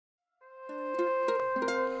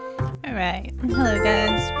Alright, hello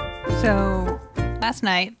guys. So, last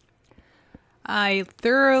night, I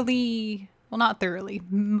thoroughly, well not thoroughly,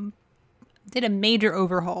 did a major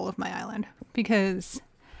overhaul of my island because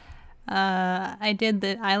I did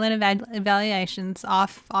the island evaluations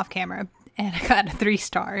off camera and I got a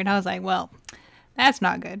 3-star and I was like, well, that's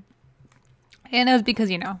not good. And it was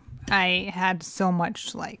because, you know, I had so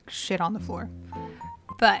much like shit on the floor.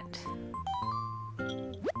 But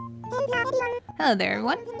hello there,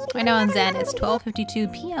 everyone. Right now on Zen, it's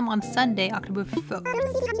 12:52 p.m. on Sunday, October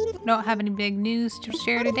 4th. Don't have any big news to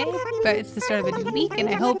share today, but it's the start of a new week, and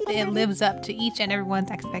I hope it lives up to each and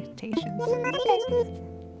everyone's expectations.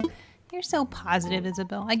 You're so positive,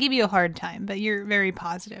 Isabel. I give you a hard time, but you're very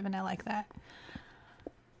positive, and I like that.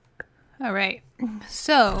 Alright,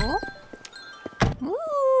 so...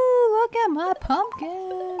 Ooh, look at my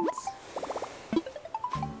pumpkins!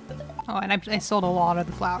 Oh, and I sold a lot of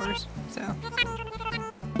the flowers, so...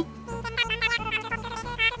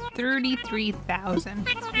 33,000.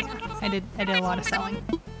 Yeah, I did a lot of selling.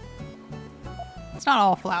 It's not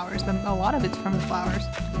all flowers, but a lot of it's from the flowers.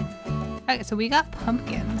 Okay, so we got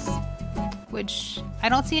pumpkins, which I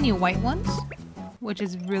don't see any white ones, which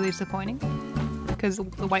is really disappointing, because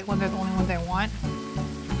the white ones are the only ones I want.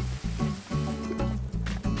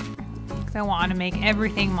 Because I want to make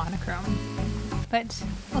everything monochrome, but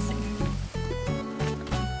we'll see.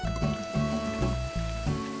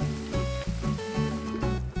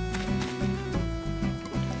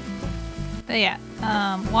 But yeah,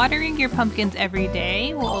 watering your pumpkins every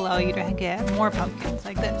day will allow you to get more pumpkins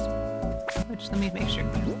like this. Which, let me make sure.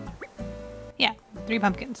 Yeah, 3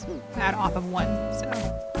 pumpkins out off of 1, so.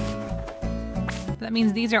 That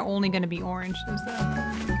means these are only going to be orange, so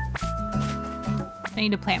I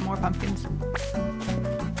need to plant more pumpkins.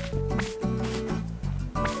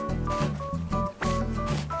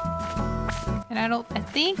 And I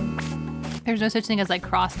think there's no such thing as like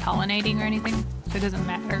cross-pollinating or anything, so it doesn't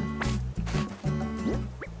matter.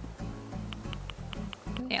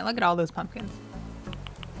 Yeah, look at all those pumpkins.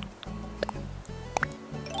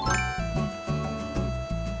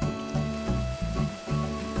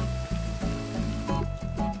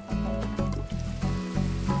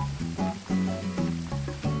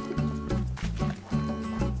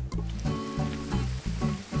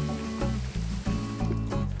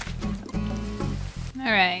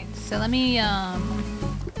 Alright, so let me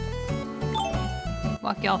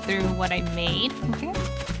walk y'all through what I made. Okay.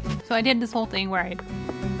 So I did this whole thing where I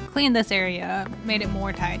cleaned this area, made it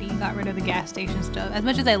more tidy, got rid of the gas station stuff. As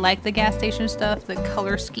much as I like the gas station stuff, the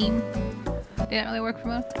color scheme didn't really work for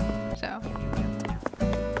me. So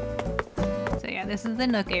yeah, this is the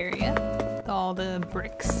nook area with all the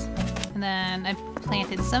bricks. And then I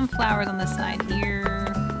planted some flowers on the side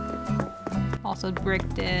here. Also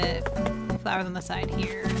bricked it. Flowers on the side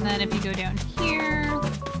here. And then if you go down here,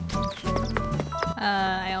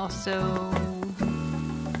 I also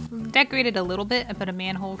decorated a little bit. I put a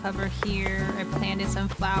manhole cover here. I planted some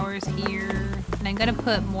flowers here. And I'm gonna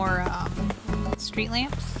put more street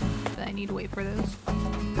lamps, but I need to wait for those.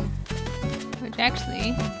 Which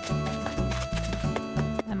actually,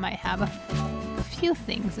 I might have a few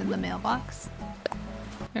things in the mailbox.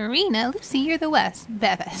 Marina, Lucy, you're the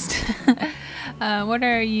best. What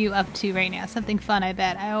are you up to right now? Something fun, I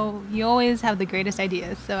bet. You always have the greatest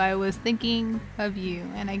ideas, so I was thinking of you,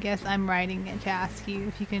 and I guess I'm writing it to ask you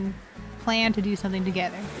if you can plan to do something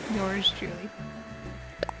together. Yours truly.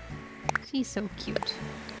 She's so cute.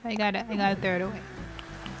 I gotta throw it away.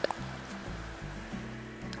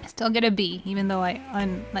 I still get a B, even though okay.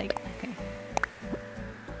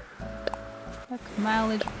 Look,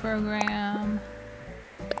 mileage program.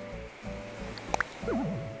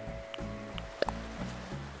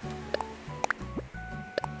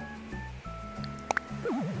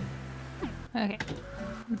 Okay,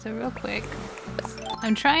 so real quick,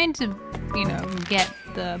 I'm trying to, you know, get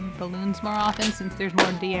the balloons more often since there's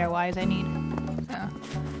more DIYs I need. So,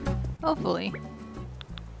 hopefully.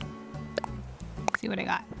 Let's see what I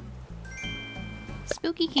got.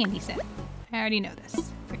 Spooky candy set. I already know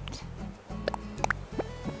this. Great.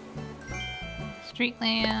 Street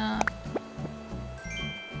lamp.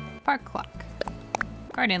 Park clock.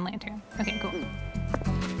 Garden lantern. Okay, cool.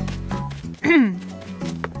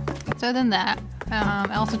 So other than that,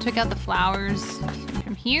 I also took out the flowers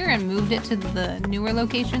from here and moved it to the newer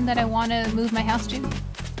location that I want to move my house to.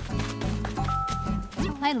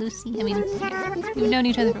 Oh, hi, Lucy. I mean, we've known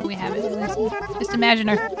each other, but we haven't, Lucy. Just imagine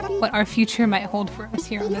what our future might hold for us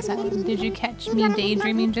here on this island. Did you catch me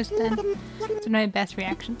daydreaming just then? It's my best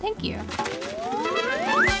reaction. Thank you.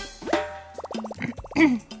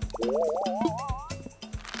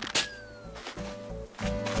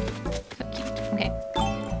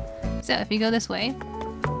 So if you go this way,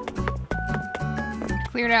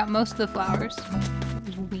 cleared out most of the flowers.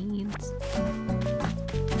 There's weeds.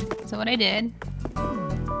 So what I did,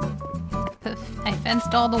 I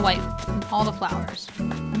fenced all the flowers.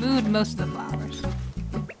 Moved most of the flowers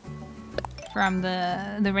from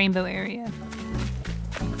the rainbow area.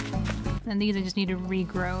 And these I just need to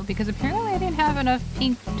regrow because apparently I didn't have enough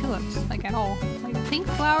pink tulips, like at all. Like pink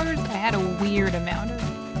flowers, I had a weird amount of.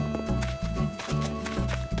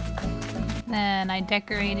 Then I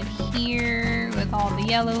decorated here with all the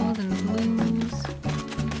yellows and blues.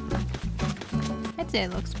 I'd say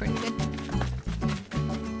it looks pretty good.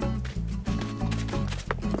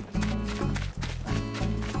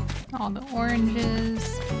 All the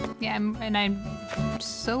oranges. Yeah, I'm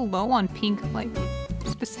so low on pink, like,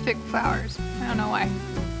 specific flowers. I don't know why.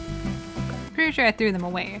 Pretty sure I threw them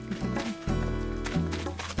away.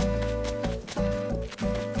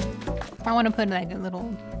 I want to put like a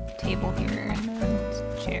little table here and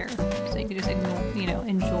a chair so you can just ignore, you know,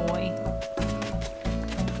 enjoy.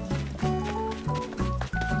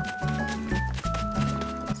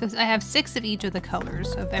 So I have 6 of each of the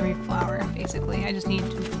colors of every flower, basically. I just need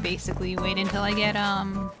to basically wait until I get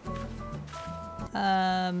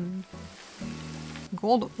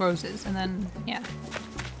gold roses, and then yeah.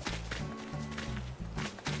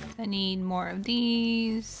 I need more of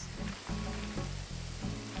these.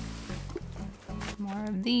 More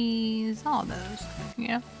of these, all those, you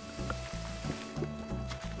know?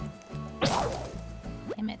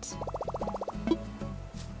 Damn it.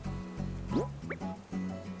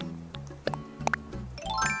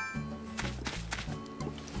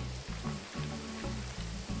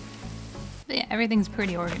 But yeah, everything's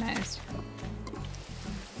pretty organized.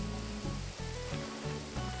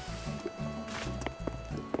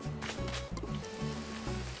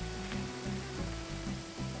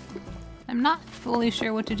 I'm not fully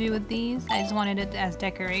sure what to do with these. I just wanted it as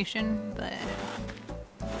decoration, but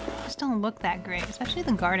just don't look that great, especially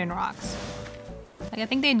the garden rocks. Like I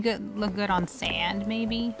think they'd look good on sand,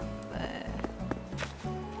 maybe, but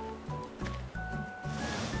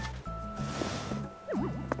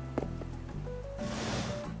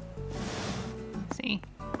see,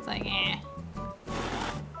 it's like eh.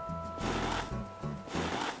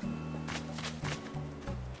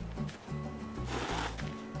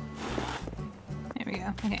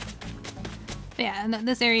 Okay. But yeah, and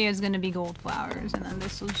this area is going to be gold flowers, and then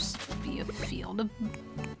this will just be a field of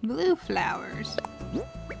blue flowers.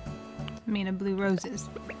 I mean, of blue roses.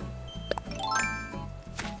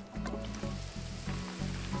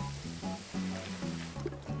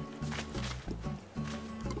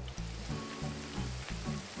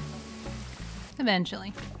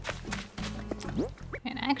 Eventually.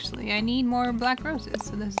 And actually, I need more black roses,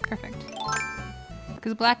 so this is perfect.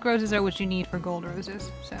 Because black roses are what you need for gold roses,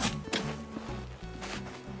 so.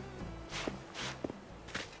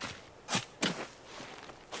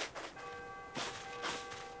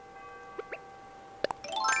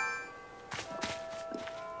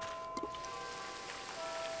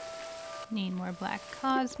 Need more black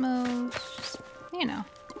cosmos, just, you know.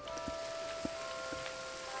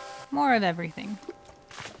 More of everything.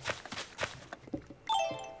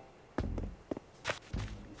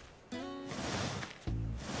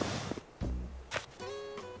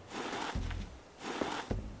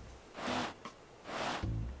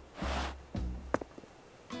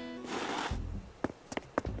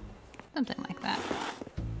 Something like that.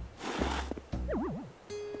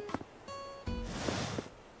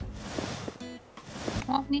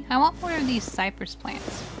 I want more of these cypress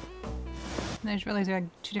plants. And I just realized they're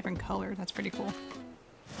like 2 different colors. That's pretty cool.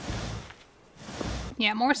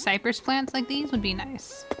 Yeah, more cypress plants like these would be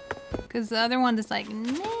nice. Because the other ones is like,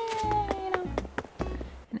 nah, you know.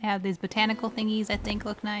 And they have these botanical thingies I think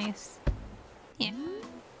look nice. Yeah.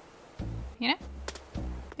 You know?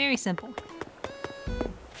 Very simple.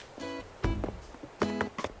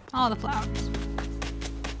 All the flowers.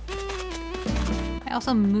 I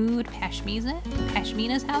also moved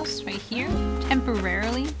Pashmina's house right here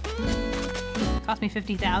temporarily. It cost me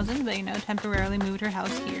 50,000, but you know, temporarily moved her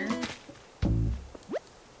house here.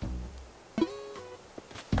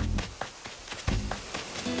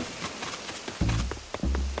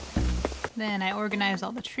 Then I organized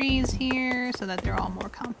all the trees here so that they're all more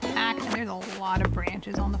compact, and there's a lot of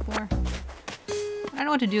branches on the floor. I don't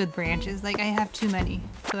know what to do with branches, like I have too many,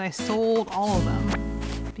 so I sold all of them.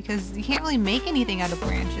 Because you can't really make anything out of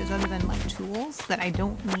branches other than like tools that I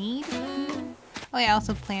don't need. Oh yeah, I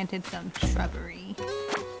also planted some shrubbery.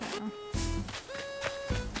 So.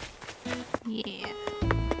 Yeah.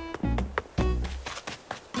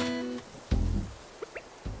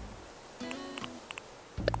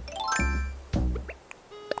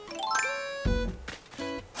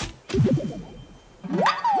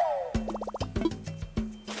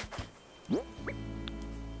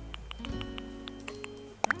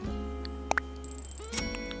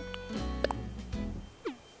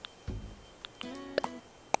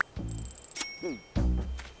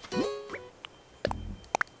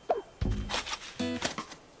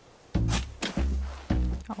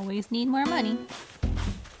 Always need more money.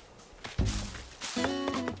 So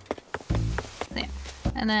yeah.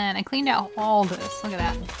 And then I cleaned out all this. Look at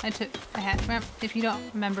that. If you don't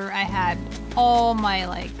remember, I had all my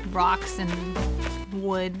like rocks and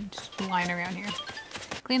wood just lying around here.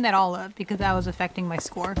 Cleaned that all up because that was affecting my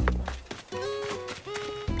score.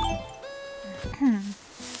 And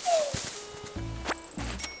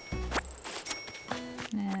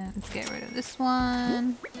let's get rid of this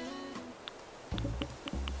one.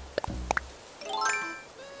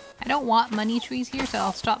 I don't want money trees here, so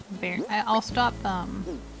I'll stop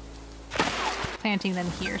planting them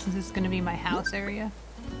here since it's going to be my house area.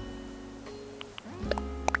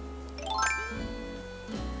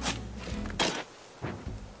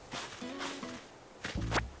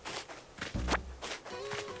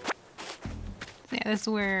 So yeah, this is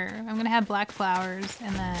where I'm going to have black flowers,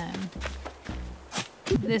 and then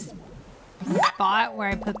this spot where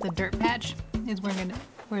I put the dirt patch is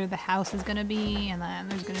where the house is gonna be, and then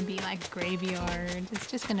there's gonna be like graveyard. It's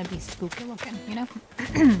just gonna be spooky looking, you know?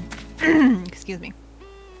 Excuse me.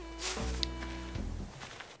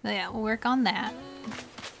 So yeah, we'll work on that.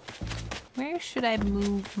 Where should I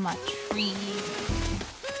move my tree?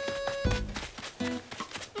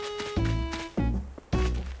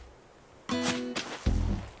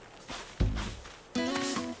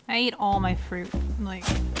 I eat all my fruit, like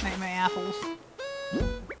my apples,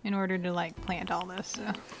 in order to like plant all this, so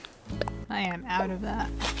I am out of that.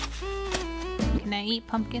 Can I eat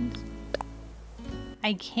pumpkins?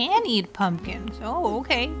 I can eat pumpkins. Oh,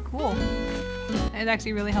 okay, cool. That's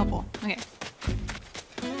actually really helpful. Okay.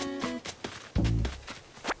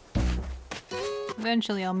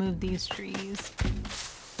 Eventually I'll move these trees.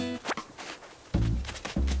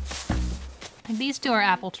 And these two are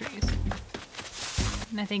apple trees.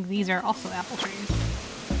 And I think these are also apple trees.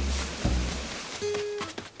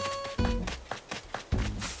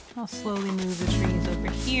 I'll slowly move the trees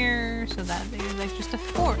over here so that there's like just a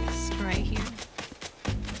forest right here.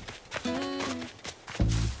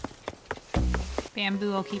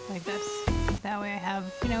 Bamboo I'll keep like this. That way I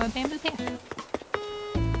have, you know, a bamboo path.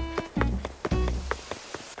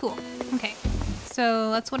 It's cool. Okay.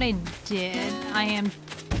 So that's what I did.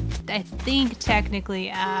 I think technically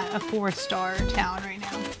at a 4-star town right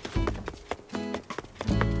now.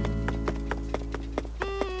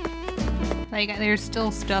 Like, there's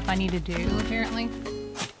still stuff I need to do, apparently.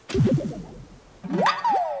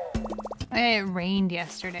 It rained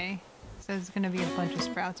yesterday, so there's gonna be a bunch of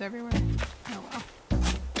sprouts everywhere. Oh well.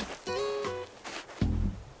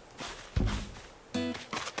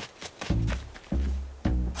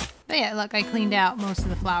 But yeah, look, I cleaned out most of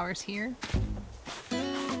the flowers here.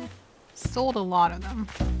 Sold a lot of them.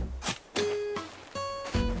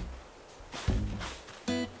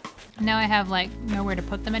 Now I have like nowhere to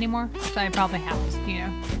put them anymore, so I probably have to, you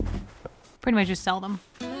know, pretty much just sell them.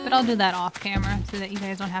 But I'll do that off camera so that you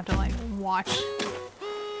guys don't have to like watch.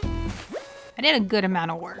 I did a good amount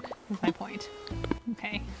of work, is my point.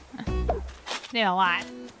 Okay. Did a lot.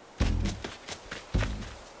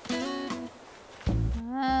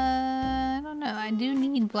 I don't know, I do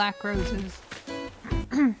need black roses.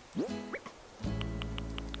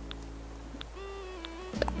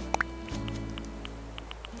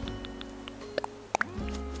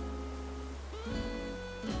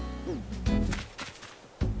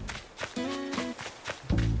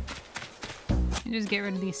 Just get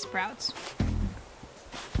rid of these sprouts.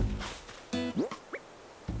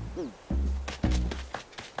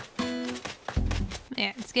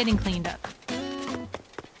 Yeah, it's getting cleaned up.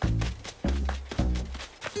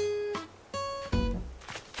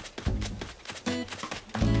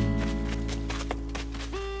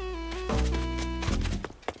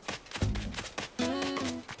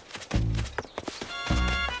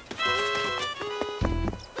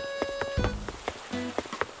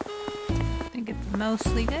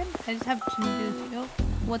 Mostly good. I just have to do. Oh,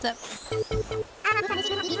 what's up?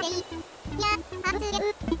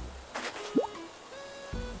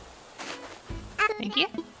 Thank you.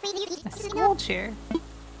 A school chair.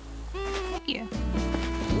 Thank you.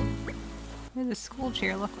 What does a school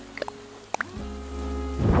chair look like?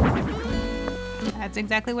 That's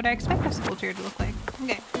exactly what I expect a school chair to look like.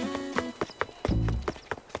 Okay.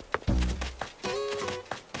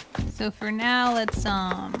 So for now, let's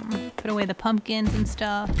put away the pumpkins and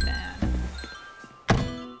stuff.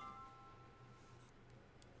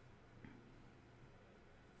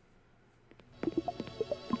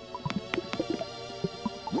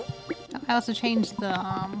 I also changed the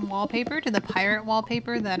wallpaper to the pirate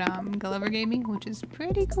wallpaper that Gulliver gave me, which is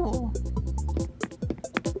pretty cool.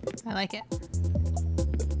 I like it.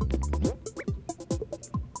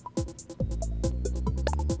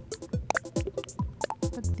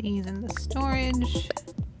 these in the storage.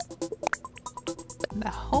 The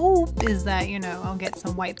hope is that, you know, I'll get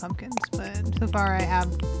some white pumpkins, but so far I have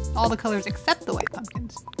all the colors except the white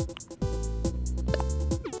pumpkins.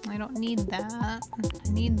 I don't need that. I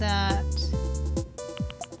need that.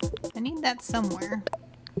 I need that somewhere.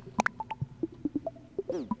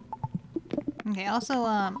 Okay, also,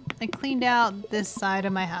 I cleaned out this side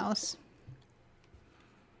of my house.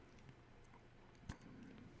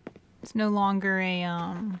 It's no longer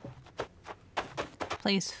a,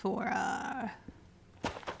 place for,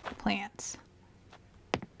 plants.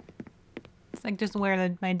 It's like just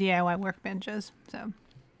where my DIY workbench is, so.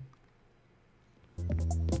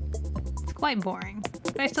 It's quite boring,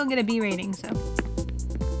 but I still get a B rating, so.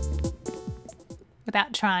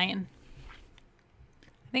 Without trying.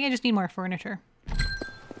 I think I just need more furniture.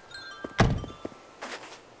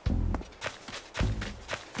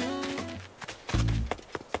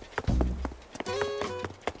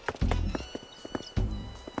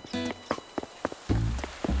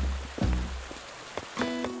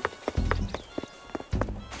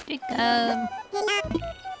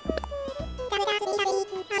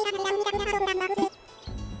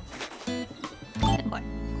 Good boy.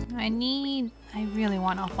 I really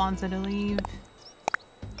want Alfonso to leave.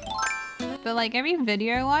 But like every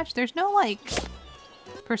video I watch, there's no like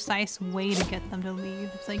precise way to get them to leave.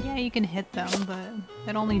 It's like, yeah, you can hit them, but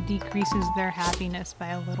it only decreases their happiness by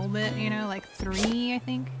a little bit, you know, like 3, I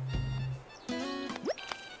think.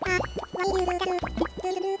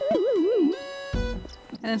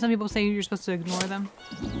 And then some people say you're supposed to ignore them.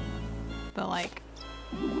 But like,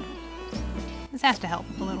 this has to help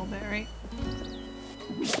a little bit, right?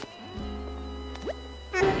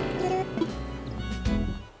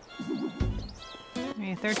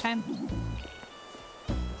 Maybe a third time?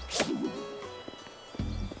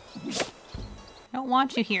 I don't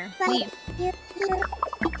want you here. Leave.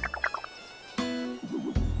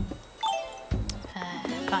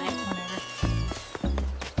 Fine, whatever.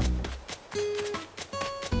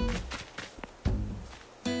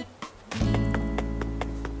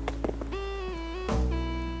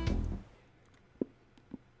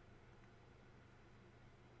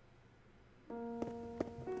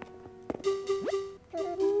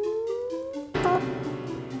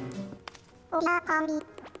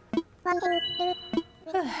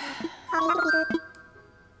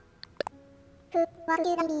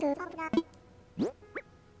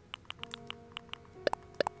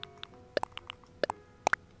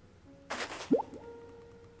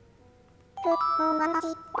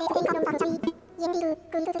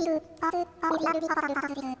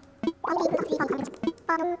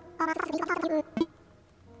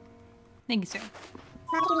 Thank you, sir.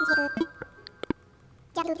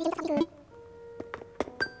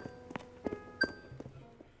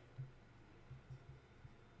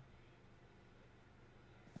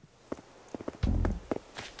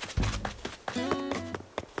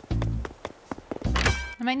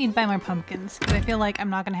 I might need to buy more pumpkins, because I feel like I'm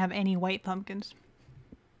not going to have any white pumpkins.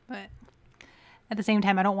 But at the same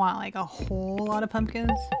time, I don't want like a whole lot of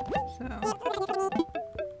pumpkins, so...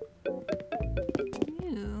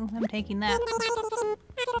 Ew, I'm taking that.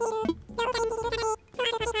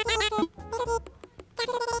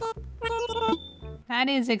 That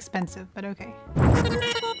is expensive, but okay.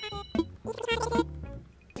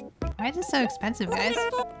 Why is it so expensive, guys? I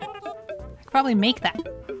could probably make that.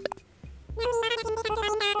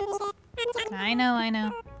 I know, I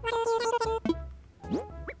know.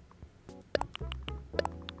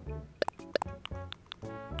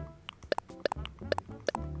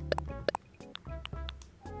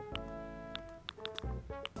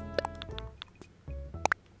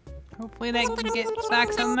 Hopefully that gets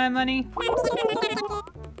back some of my money.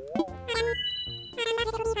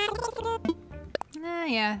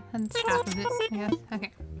 Yeah, that's half of it, I guess.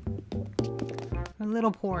 Okay. I'm a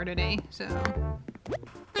little poor today, so...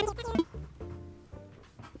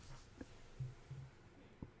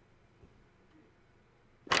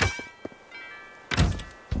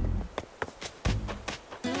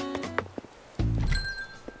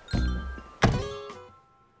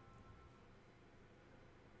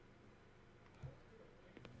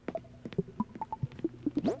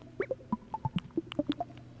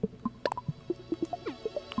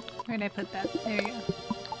 Where'd I put that? There you go.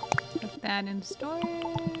 Put that in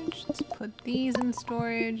storage. Let's put these in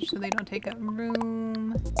storage so they don't take up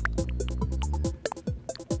room.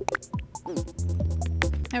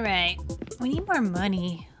 Alright. We need more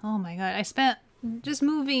money. Oh my god. I spent just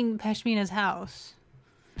moving Pashmina's house.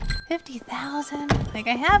 50,000? Like,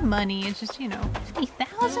 I have money. It's just, you know,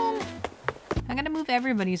 50,000? I'm gonna move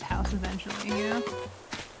everybody's house eventually, you know?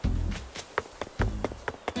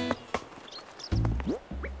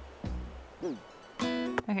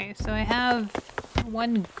 Okay, so I have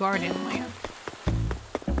one garden lamp.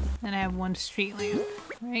 And I have one street lamp,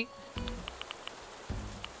 right?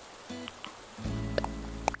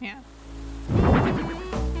 Yeah.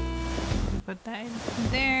 Put that in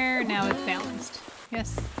there. Now it's balanced.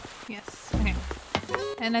 Yes. Yes. Okay.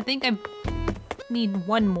 And I think I need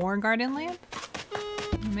one more garden lamp.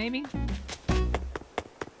 Maybe.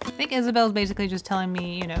 I think Isabel's basically just telling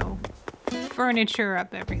me, you know, furniture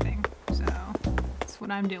up everything. So that's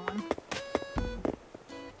what I'm doing.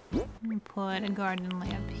 Let me put a garden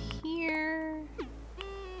lamp here.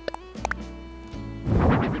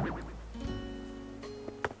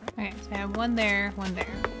 Okay, so I have one there,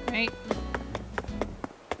 right?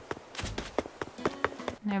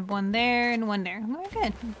 And I have one there and one there. Oh,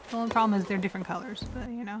 good. The only problem is they're different colors, but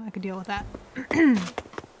you know, I could deal with that.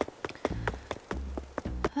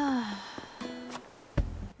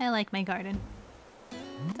 I like my garden.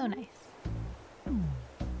 So nice.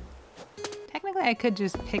 Technically, I could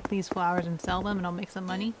just pick these flowers and sell them and I'll make some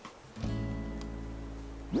money.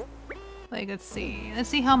 Like, let's see. Let's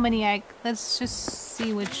see how many let's just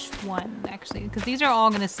see which one, actually. Because these are all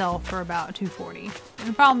going to sell for about $240. And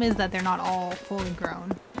the problem is that they're not all fully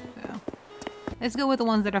grown. So, let's go with the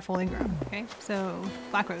ones that are fully grown, okay? So,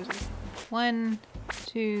 black roses. 1,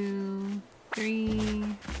 2, 3,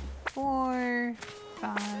 4,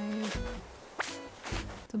 5...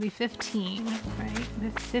 It'll be 15, right?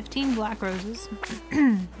 15 black roses.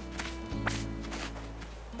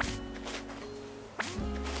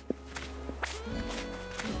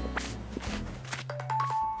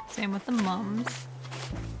 Same with the mums.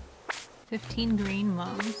 15 green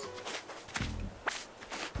mums.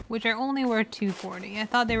 Which are only worth $240. I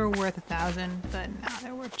thought they were worth $1,000, but no,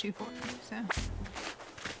 they're worth $240, so.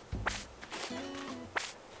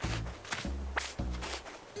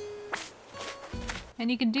 And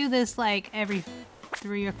you can do this like every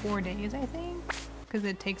 3 or 4 days, I think. Because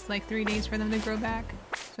it takes like 3 days for them to grow back.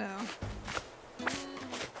 So.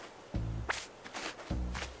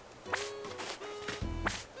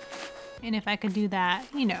 And if I could do that,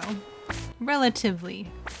 you know, relatively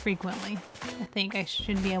frequently, I think I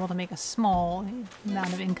should be able to make a small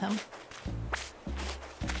amount of income.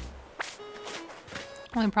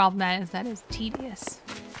 Only problem is that it's tedious.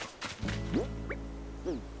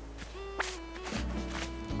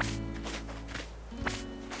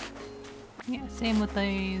 Yeah, same with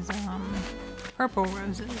these purple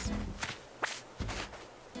roses.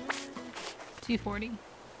 $240.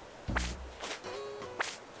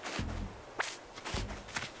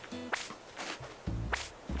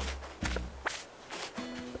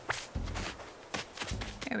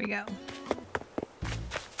 There we go.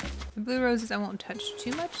 The blue roses I won't touch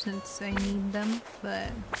too much since I need them,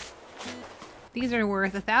 but these are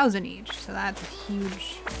worth $1,000 each, so that's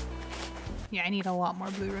huge. Yeah, I need a lot more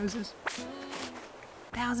blue roses.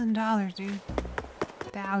 $1,000, dude.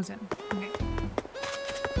 1,000. Okay.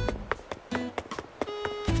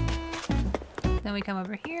 Then we come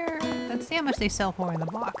over here. Let's see how much they sell for in the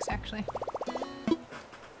box, actually.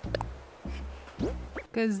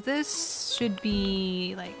 Because this should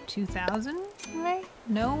be like 2,000, right?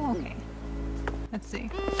 No? Okay. Let's see.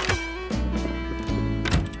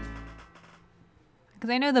 Because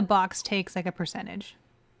I know the box takes like a percentage.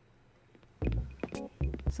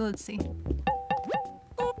 So let's see. So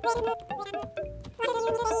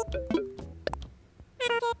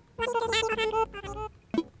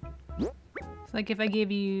like if I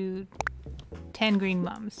give you 10 green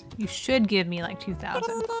mums, you should give me like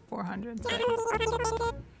 2,400.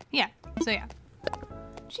 Yeah, so yeah.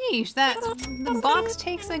 Sheesh, the box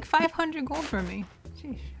takes like 500 gold from me.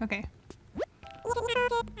 Sheesh, okay.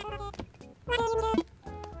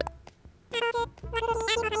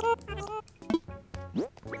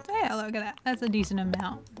 Yeah, look at that. That's a decent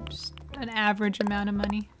amount. Just an average amount of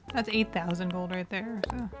money. That's 8,000 gold right there,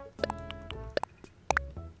 so.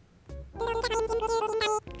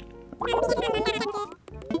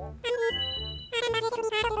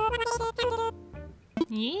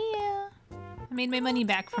 Yeah. I made my money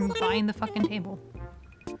back from buying the fucking table.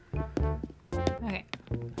 Okay.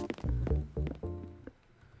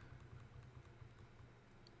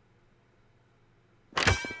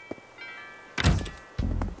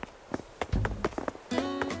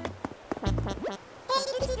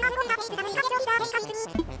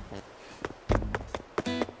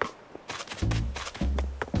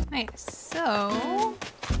 Alright, so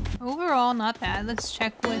overall not bad. Let's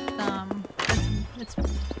check with let's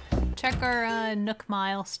check our Nook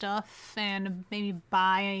Mile stuff and maybe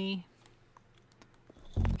buy a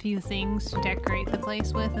few things to decorate the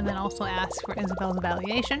place with, and then also ask for Isabel's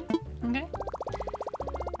evaluation. Okay.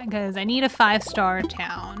 Because I need a 5-star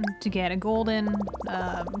town to get a golden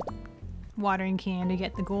watering can, to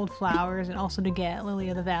get the gold flowers, and also to get Lily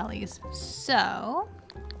of the Valleys. So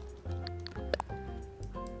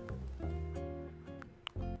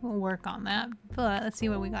we'll work on that. But let's see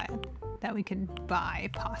what we got that we could buy,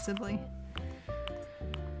 possibly.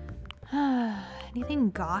 Anything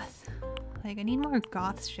goth? Like, I need more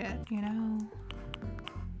goth shit, you know?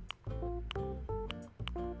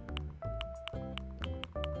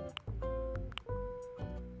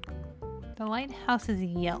 The lighthouse is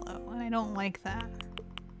yellow, and I don't like that.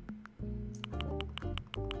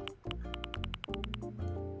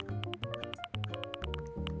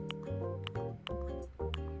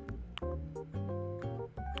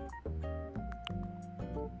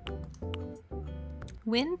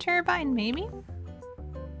 Wind turbine, maybe?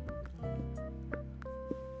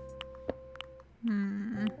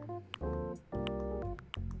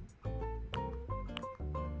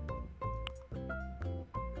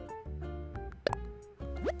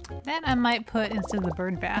 That I might put instead of the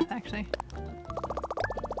bird bath, actually.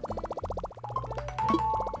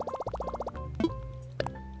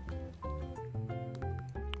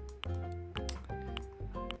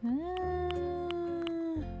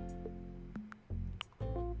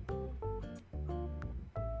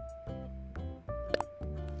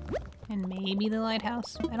 And maybe the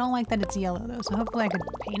lighthouse. I don't like that it's yellow though, so hopefully I could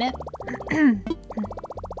paint it.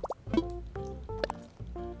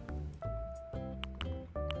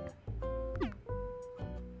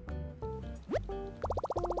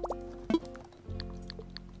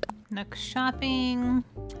 Nook shopping.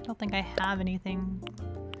 I don't think I have anything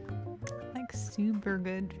like super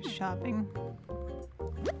good for shopping.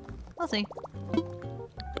 We'll see.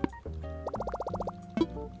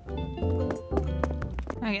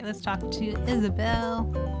 Okay, let's talk to Isabel.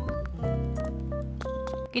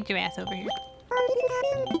 Get your ass over here.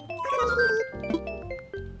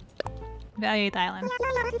 Evaluate the island.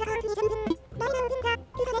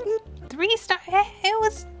 3-star. It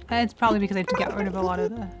was. It's probably because I got rid of a lot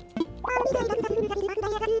of the.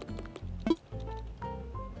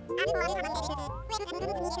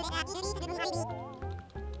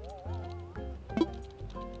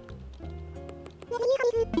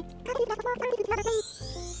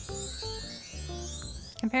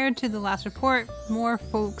 Compared to the last report, more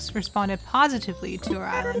folks responded positively to our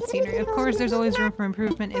island scenery. Of course, there's always room for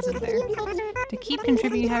improvement, isn't there? To keep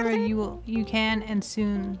contributing however you can, and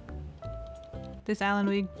soon this island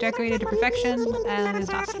will be decorated to perfection. The island is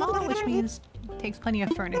not small, which means it takes plenty of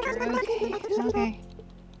furniture. Okay, okay.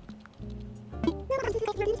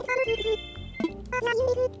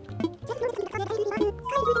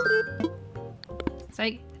 So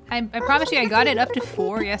I promise you I got it up to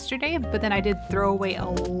 4 yesterday, but then I did throw away a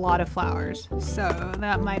lot of flowers. So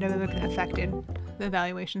that might have affected the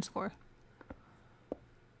evaluation score.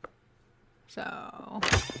 So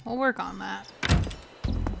we'll work on that.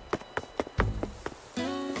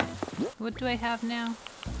 What do I have now?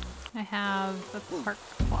 I have a park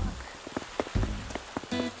clock.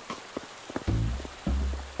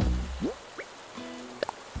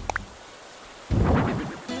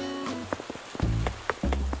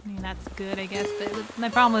 That's good, I guess, but my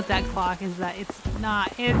problem with that clock is that it's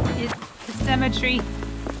not, it's the symmetry.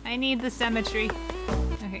 I need the symmetry.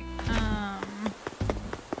 Okay,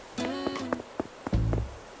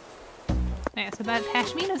 yeah, so that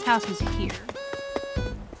Hashmina's house was here.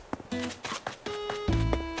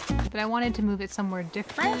 But I wanted to move it somewhere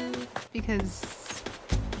different because,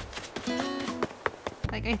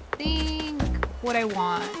 like, I think what I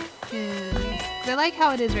want is, because I like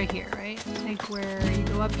how it is right here, right? Like where you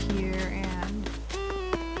go up here and,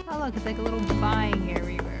 oh look, it's like a little buying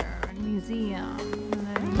area or a museum, and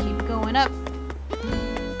then you keep going up,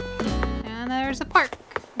 and there's a park,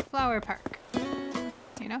 a flower park,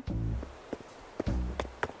 you know?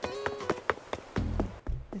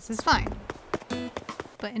 This is fine.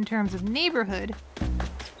 But in terms of neighborhood,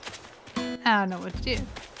 I don't know what to do.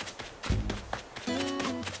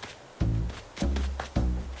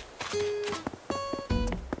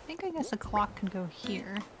 I guess a clock could go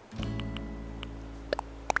here.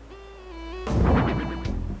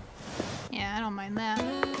 Yeah, I don't mind that.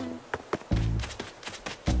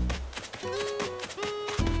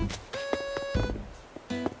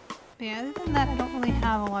 But yeah, other than that, I don't really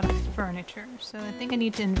have a lot of furniture, so I think I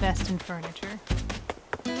need to invest in furniture.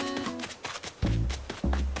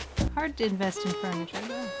 Hard to invest in furniture,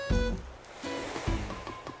 though.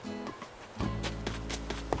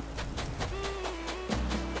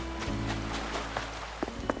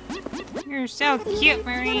 You're so cute,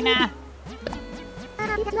 Marina!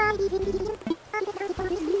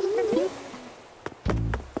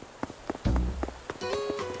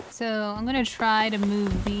 So I'm gonna try to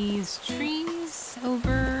move these trees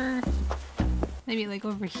over, maybe like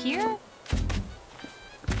over here,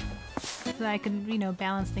 so that I could, you know,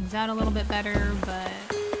 balance things out a little bit better, but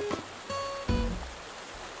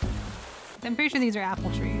I'm pretty sure these are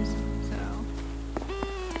apple trees, so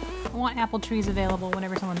I want apple trees available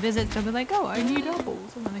whenever someone visits, so they're like, oh, I need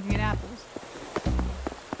apples, and then they can get apples.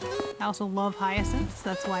 I also love hyacinths,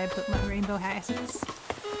 that's why I put my rainbow hyacinths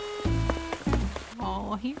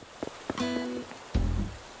all here.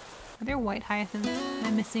 Are there white hyacinths? Am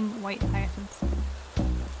I missing white hyacinths?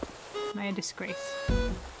 Am I a disgrace?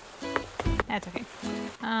 That's okay.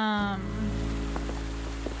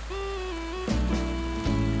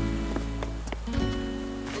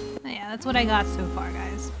 Yeah, that's what I got so far,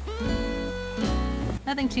 guys.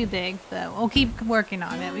 Nothing too big, but we'll keep working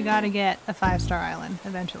on it. We gotta get a 5-star island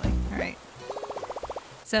eventually. Alright.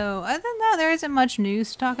 So, other than that, there isn't much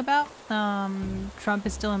news to talk about. Trump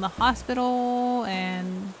is still in the hospital,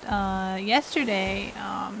 and yesterday,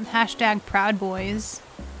 hashtag Proud Boys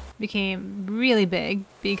became really big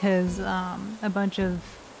because a bunch of,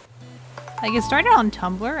 like, it started on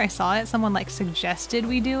Tumblr. I saw it. Someone like suggested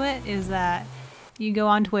we do it. Is that you go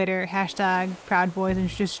on Twitter, hashtag Proud Boys, and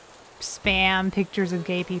just spam pictures of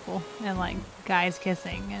gay people and like guys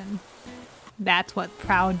kissing, and that's what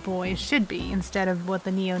Proud Boys should be instead of what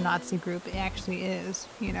the neo-Nazi group actually is,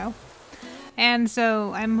 you know. And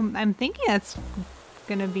so I'm thinking that's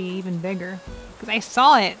gonna be even bigger because I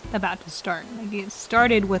saw it about to start. Like, it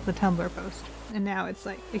started with the Tumblr post, and now it's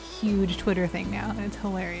like a huge Twitter thing now, and it's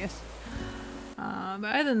hilarious.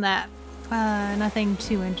 But other than that, nothing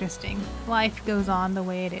too interesting. Life goes on the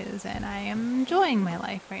way it is, and I am enjoying my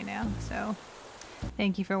life right now. So,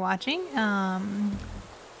 thank you for watching.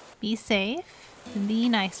 Be safe, be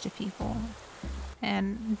nice to people,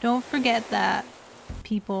 and don't forget that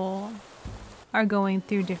people are going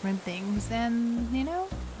through different things, and you know,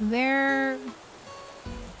 they're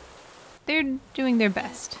doing their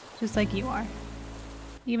best, just like you are,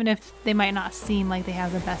 even if they might not seem like they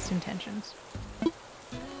have the best intentions.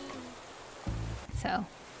 So,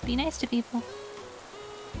 be nice to people.